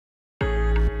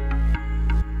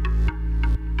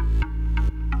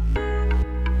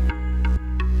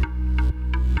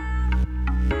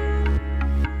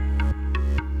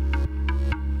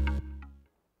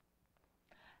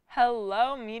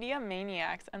Hello, Media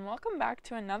Maniacs, and welcome back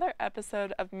to another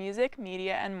episode of Music,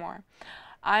 Media, and More.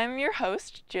 I'm your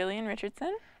host, Jillian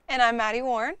Richardson. And I'm Maddie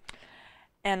Warren.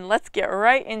 And let's get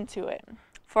right into it.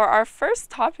 For our first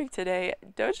topic today,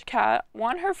 Doja Cat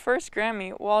won her first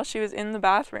Grammy while she was in the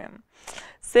bathroom,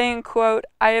 saying, quote,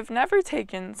 "I have never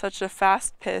taken such a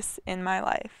fast piss in my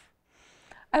life."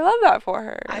 I love that for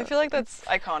her. I feel like that's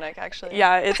iconic, actually.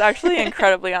 Yeah, it's actually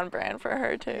incredibly on brand for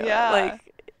her, too. Yeah. Like,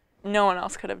 no one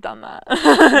else could have done that.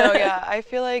 No, yeah. I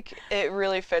feel like it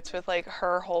really fits with, like,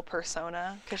 her whole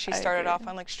persona, because she started off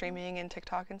on, like, streaming and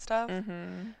TikTok and stuff.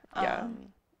 Mm-hmm. Yeah.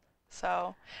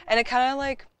 So, and it kind of,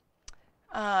 like,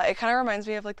 it kind of reminds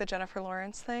me of, like, the Jennifer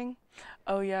Lawrence thing.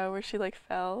 Oh, yeah, where she, like,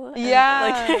 fell?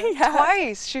 Yeah, like, yeah.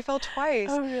 Twice. She fell twice.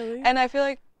 Oh, really? And I feel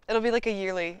like it'll be, like, a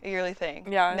yearly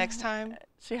thing. Yeah. Next time.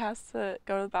 She has to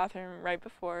go to the bathroom right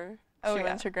before she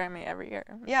wins her Grammy every year.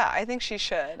 Yeah, I think she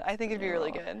should. I think it'd be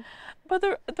really good. But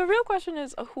the real question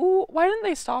is, why didn't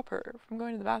they stop her from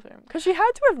going to the bathroom? Because she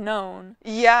had to have known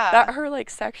that her,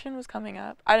 like, section was coming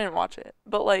up. I didn't watch it,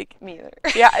 but, like... Me either.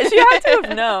 Yeah, she had to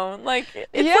have known. Like,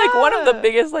 it's, like, one of the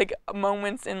biggest, like,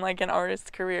 moments in, like, an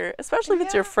artist's career, especially if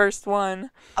it's your first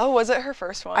one. Oh, was it her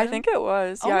first one? I think it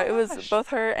was. Oh yeah, my it was gosh. both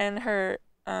her and her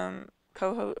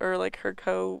co-host, or, like, her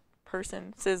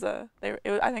co-person, SZA.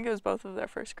 I think it was both of their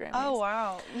first Grammys. Oh,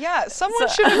 wow. Yeah, someone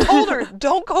should have told her,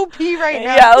 don't go pee right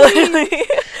now. Yeah, literally.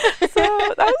 So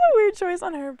that was a weird choice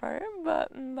on her part, but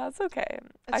that's okay.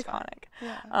 It's iconic. Fine.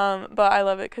 Yeah. But I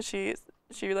love it because she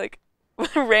like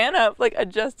ran up, like,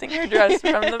 adjusting her dress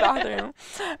from the bathroom,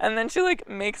 and then she, like,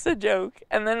 makes a joke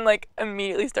and then, like,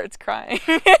 immediately starts crying.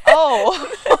 Oh,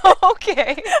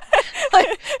 okay.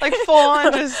 like full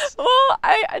on just. Well,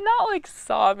 I not, like,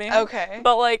 sobbing. Okay.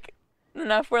 But, like,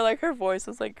 enough where, like, her voice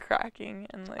was, like, cracking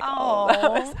and, like, all of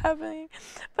that was happening.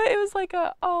 But it was like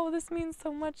this means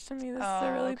so much to me. This is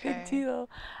a really big deal.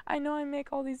 I know I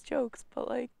make all these jokes, but,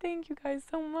 like, thank you guys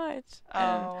so much.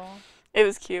 And it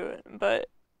was cute, but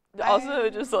also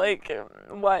just, like,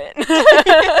 what?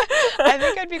 I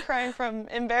think I'd be crying from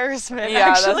embarrassment, yeah,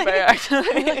 actually. That's fair,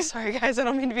 actually. I'm like, sorry, guys, I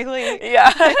don't mean to be late.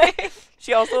 Yeah.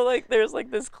 She also, like, there's,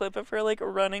 like, this clip of her, like,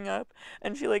 running up,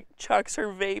 and she, like, chucks her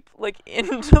vape, like,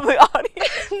 into the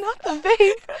audience. Not the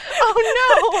vape.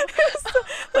 Oh,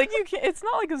 no. Like, you can't, it's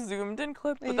not, like, a zoomed-in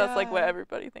clip, but that's, like, what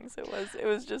everybody thinks it was. It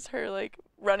was just her, like,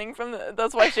 running from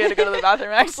that's why she had to go to the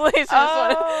bathroom, actually. She just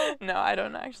wanted, no, I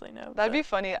don't actually know. That'd be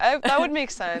funny. That would make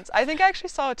sense. I think I actually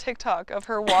saw a TikTok of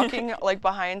her walking, like,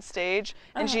 behind stage,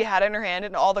 and she had it in her hand,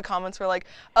 and all the comments were like,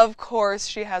 of course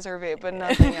she has her vape, but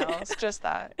nothing else. Just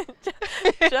that.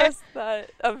 Just that.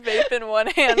 A vape in one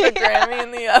hand, a Grammy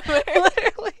in the other.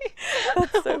 Literally.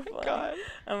 That's so funny. God.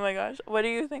 Oh my gosh. What do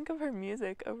you think of her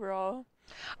music overall?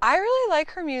 I really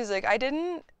like her music. I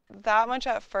didn't that much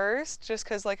at first, just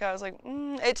because, like, I was like,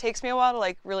 it takes me a while to,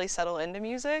 like, really settle into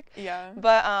music. Yeah.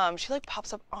 But she, like,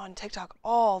 pops up on TikTok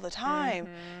all the time.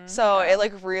 So it,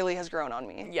 like, really has grown on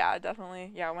me. Yeah,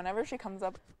 definitely. Yeah, whenever she comes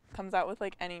out with,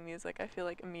 like, any music, I feel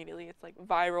like immediately it's, like,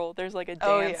 viral. There's, like, a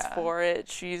dance for it.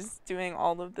 She's doing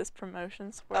all of this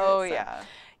promotions for it. Oh, so, yeah.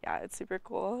 Yeah, it's super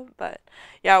cool. But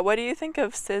yeah, what do you think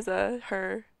of SZA,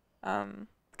 her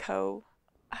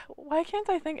why can't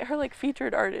I think her, like,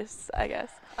 featured artists, I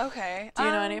guess? Okay. Do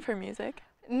you know any of her music?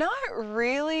 Not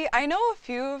really. I know a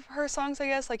few of her songs, I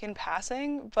guess, like, in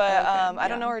passing, but I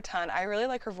don't know her a ton. I really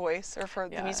like her voice, or for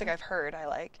the music I've heard, I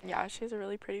like. Yeah, she has a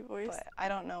really pretty voice. But I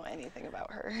don't know anything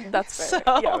about her. That's fair.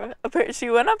 So. Yeah, she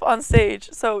went up on stage.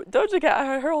 So Doja Cat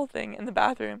had her whole thing in the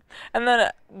bathroom, and then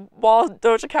while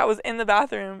Doja Cat was in the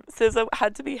bathroom, SZA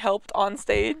had to be helped on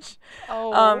stage.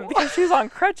 Because she was on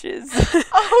crutches.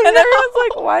 And everyone's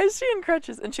like, why is she in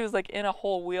crutches? And she was, like, in a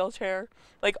whole wheelchair,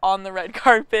 like, on the red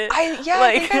carpet. I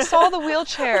think I saw the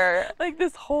wheelchair. Like,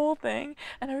 this whole thing.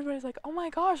 And everybody's like, oh my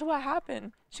gosh, what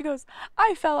happened? She goes,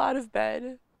 I fell out of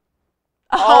bed.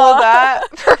 All of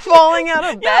that for falling out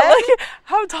of bed? Yeah, like,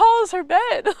 how tall is her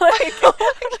bed? Like,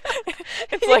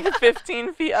 it's like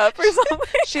 15 feet up or something.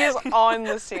 She is on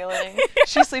the ceiling.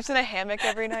 She sleeps in a hammock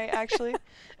every night, actually.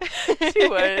 She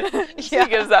would. She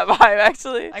gives that vibe,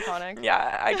 actually. Iconic.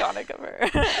 Yeah, iconic of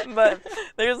her. But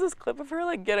there's this clip of her,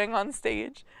 like, getting on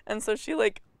stage, and so she,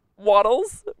 like,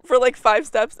 waddles for, like, 5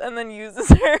 steps and then uses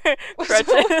her crutches.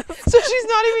 So she's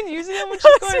not even using them when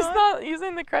she's going She's on? not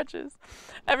using the crutches.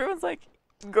 Everyone's like,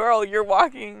 girl, you're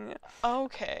walking.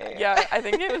 Okay. Yeah, I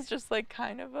think it was just, like,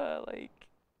 kind of a, like,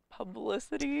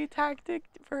 publicity tactic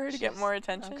for her to get more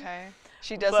attention. Okay.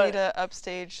 She does need to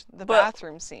upstage the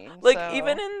bathroom scene. Like,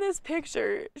 even in this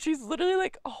picture, she's literally,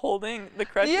 like, holding the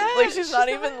crutches. Yeah, like, she's not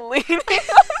even leaning.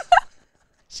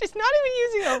 She's not even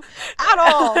using them at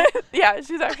all. Yeah,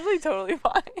 she's actually totally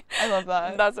fine. I love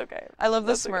that. That's okay. I love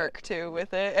the smirk too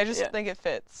with it. I just think it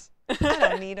fits. I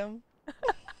don't need them.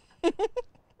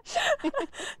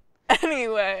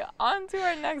 Anyway, on to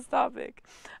our next topic.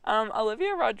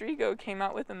 Olivia Rodrigo came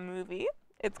out with a movie.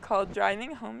 It's called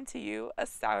Driving Home to You, a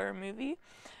Sour movie.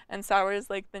 And Sour is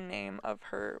like the name of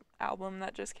her album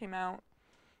that just came out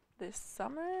this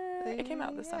summer. It came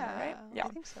out this summer, right? Yeah, I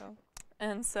think so.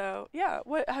 And so, yeah,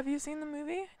 what have you seen the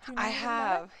movie? I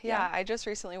have. Yeah, I just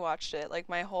recently watched it. Like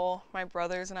my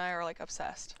brothers and I are like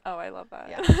obsessed. Oh, I love that.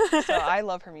 Yeah. So I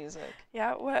love her music.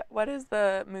 Yeah, what is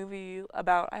the movie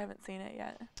about? I haven't seen it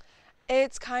yet.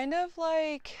 It's kind of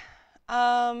like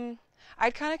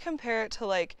I'd kind of compare it to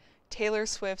like Taylor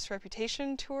Swift's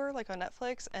Reputation tour, like on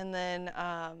Netflix, and then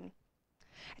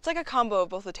it's like a combo of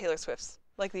both the Taylor Swifts,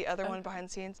 like the other one behind the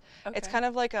scenes. Okay. It's kind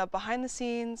of like a behind the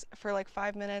scenes for like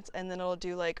 5 minutes, and then it'll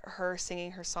do like her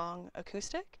singing her song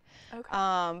acoustic. Okay.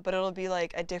 But it'll be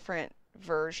like a different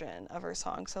version of her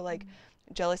song. So like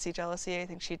Jealousy, Jealousy, I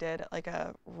think she did like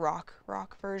a rock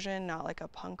version, not like a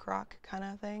punk rock kind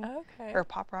of thing. Okay. Or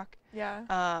pop rock. Yeah.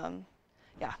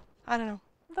 Yeah. I don't know.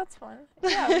 That's fun.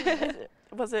 Yeah.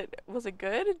 Was it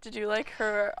good? Did you like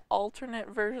her alternate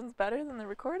versions better than the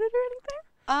recorded or anything?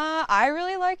 I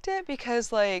really liked it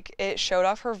because like it showed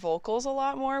off her vocals a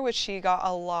lot more, which she got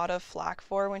a lot of flack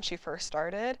for when she first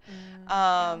started.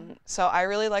 So I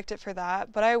really liked it for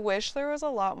that, but I wish there was a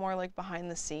lot more like behind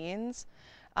the scenes.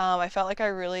 I felt like I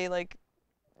really like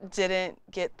didn't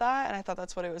get that, and I thought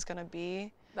that's what it was gonna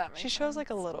be. She shows like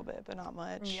a little bit, but not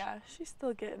much. Yeah, she's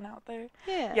still getting out there.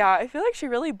 Yeah. Yeah, I feel like she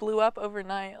really blew up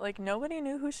overnight. Like nobody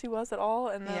knew who she was at all,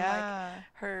 and then like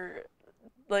her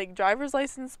like driver's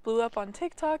license blew up on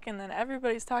TikTok, and then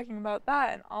everybody's talking about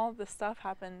that, and all this stuff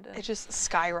happened. And it just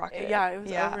skyrocketed. Yeah, it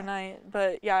was overnight.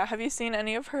 But yeah, have you seen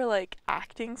any of her like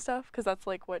acting stuff? Because that's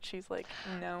like what she's like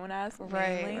known as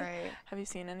mainly. Right. Have you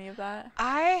seen any of that?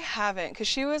 I haven't, because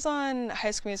she was on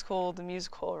High School Musical, the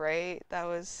musical, right? That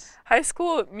was High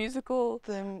School Musical,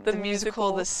 the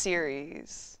musical, the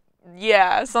series.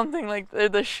 Yeah, something like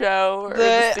the show or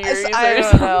the series. I or don't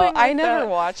something know. Like I never that.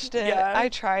 watched it. Yeah. I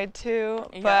tried to,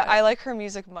 but I like her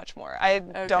music much more. I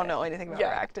don't know anything about her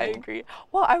acting. I agree.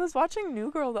 Well, I was watching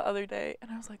New Girl the other day, and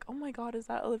I was like, oh my god, is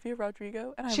that Olivia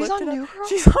Rodrigo? And I She's looked on it New up. Girl?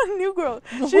 She's on New Girl.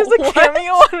 She has a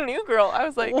cameo on New Girl. I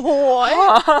was like,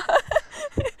 what? Huh?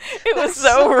 It was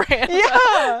so random.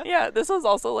 Yeah. Yeah, this was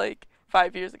also like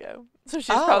 5 years ago. So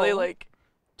she's probably like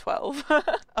 12.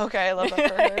 Okay, I love that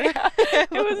for her. Yeah,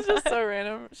 it was just so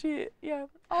random.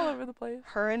 All over the place.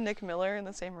 Her and Nick Miller in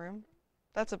the same room?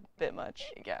 That's a bit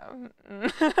much. Yeah.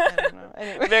 I don't know.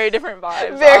 Anyway. Very different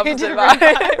vibes. Very different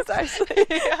vibes. Actually.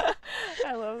 Yeah.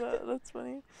 I love that. That's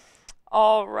funny.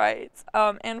 All right.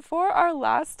 And for our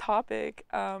last topic,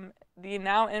 the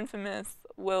now infamous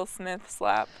Will Smith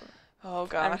slap. Oh,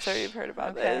 gosh. I'm sure you've heard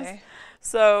about this.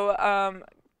 So,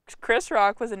 Chris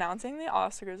Rock was announcing the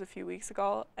Oscars a few weeks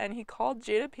ago, and he called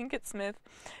Jada Pinkett Smith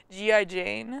G.I.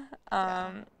 Jane,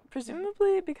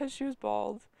 presumably because she was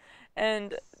bald.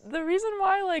 And the reason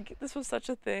why, like, this was such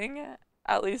a thing,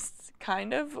 at least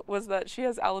kind of, was that she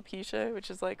has alopecia,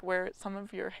 which is, like, where some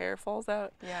of your hair falls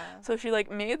out. Yeah. So she, like,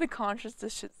 made the conscious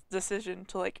decision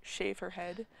to, like, shave her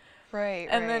head. Right,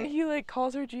 And then he, like,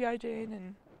 calls her G.I. Jane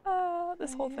and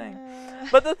this whole thing.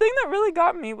 But the thing that really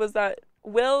got me was that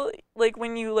Will, like,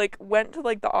 when you, like, went to,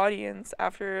 like, the audience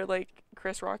after, like,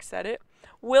 Chris Rock said it,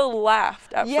 Will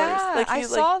laughed at first. Like, he, I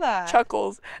saw that.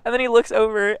 Chuckles. And then he looks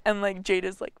over and, like,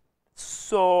 Jada's, like,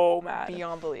 so mad.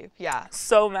 Beyond belief. Yeah.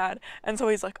 So mad. And so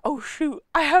he's like, oh, shoot,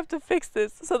 I have to fix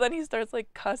this. So then he starts,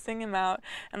 like, cussing him out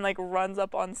and, like, runs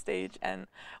up on stage. And,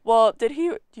 well, do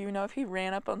you know if he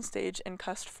ran up on stage and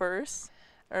cussed first?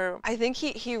 Or I think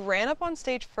he ran up on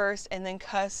stage first and then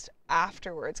cussed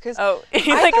afterwards. Cause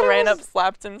he like ran up,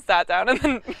 slapped him, sat down, and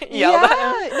then yelled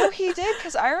at him. No, he did.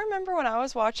 Because I remember when I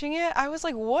was watching it, I was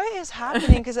like, what is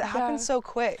happening? Because it happened so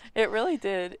quick. It really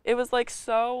did. It was like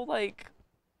so like,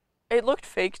 it looked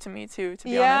fake to me too, to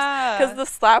be honest. Because the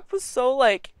slap was so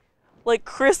like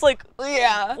Chris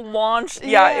launched.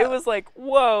 It was like,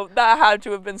 whoa, that had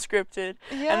to have been scripted.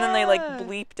 Yeah. And then they like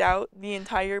bleeped out the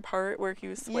entire part where he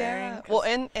was swearing. Yeah. Well,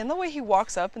 and the way he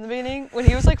walks up in the beginning, when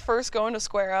he was like first going to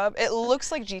square up, it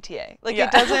looks like GTA. Like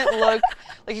it doesn't look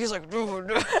like he's like,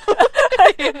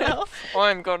 you know,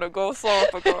 I'm gonna go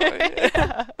slap a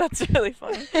guy. That's really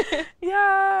funny.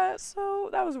 Yeah. So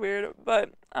that was weird.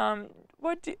 But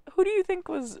who do you think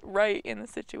was right in the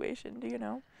situation? Do you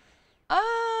know?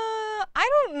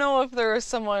 I don't know if there was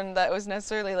someone that was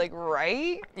necessarily like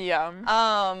right. Yeah.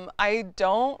 I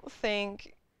don't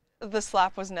think the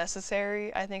slap was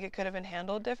necessary. I think it could have been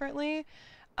handled differently.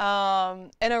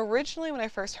 And originally when I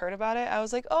first heard about it, I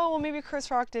was like, oh, well, maybe Chris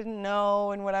Rock didn't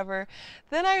know and whatever.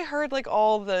 Then I heard like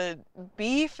all the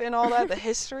beef and all that, the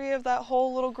history of that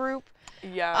whole little group.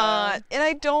 Yeah. And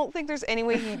I don't think there's any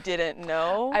way he didn't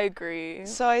know. I agree.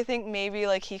 So I think maybe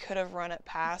like he could have run it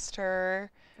past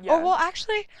her. Yeah. Or well,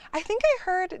 actually, I think I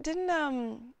heard, didn't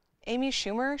Amy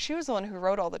Schumer, she was the one who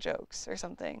wrote all the jokes or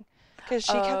something. Because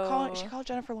she called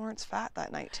Jennifer Lawrence fat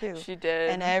that night too. She did.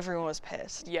 And everyone was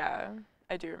pissed. Yeah,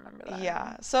 I do remember that.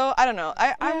 Yeah. So I don't know.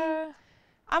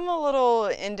 I'm a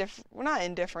little not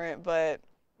indifferent, but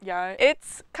yeah,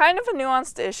 it's kind of a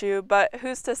nuanced issue, but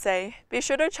who's to say? Be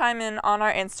sure to chime in on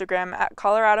our Instagram at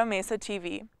Colorado Mesa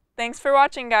TV. Thanks for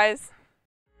watching, guys.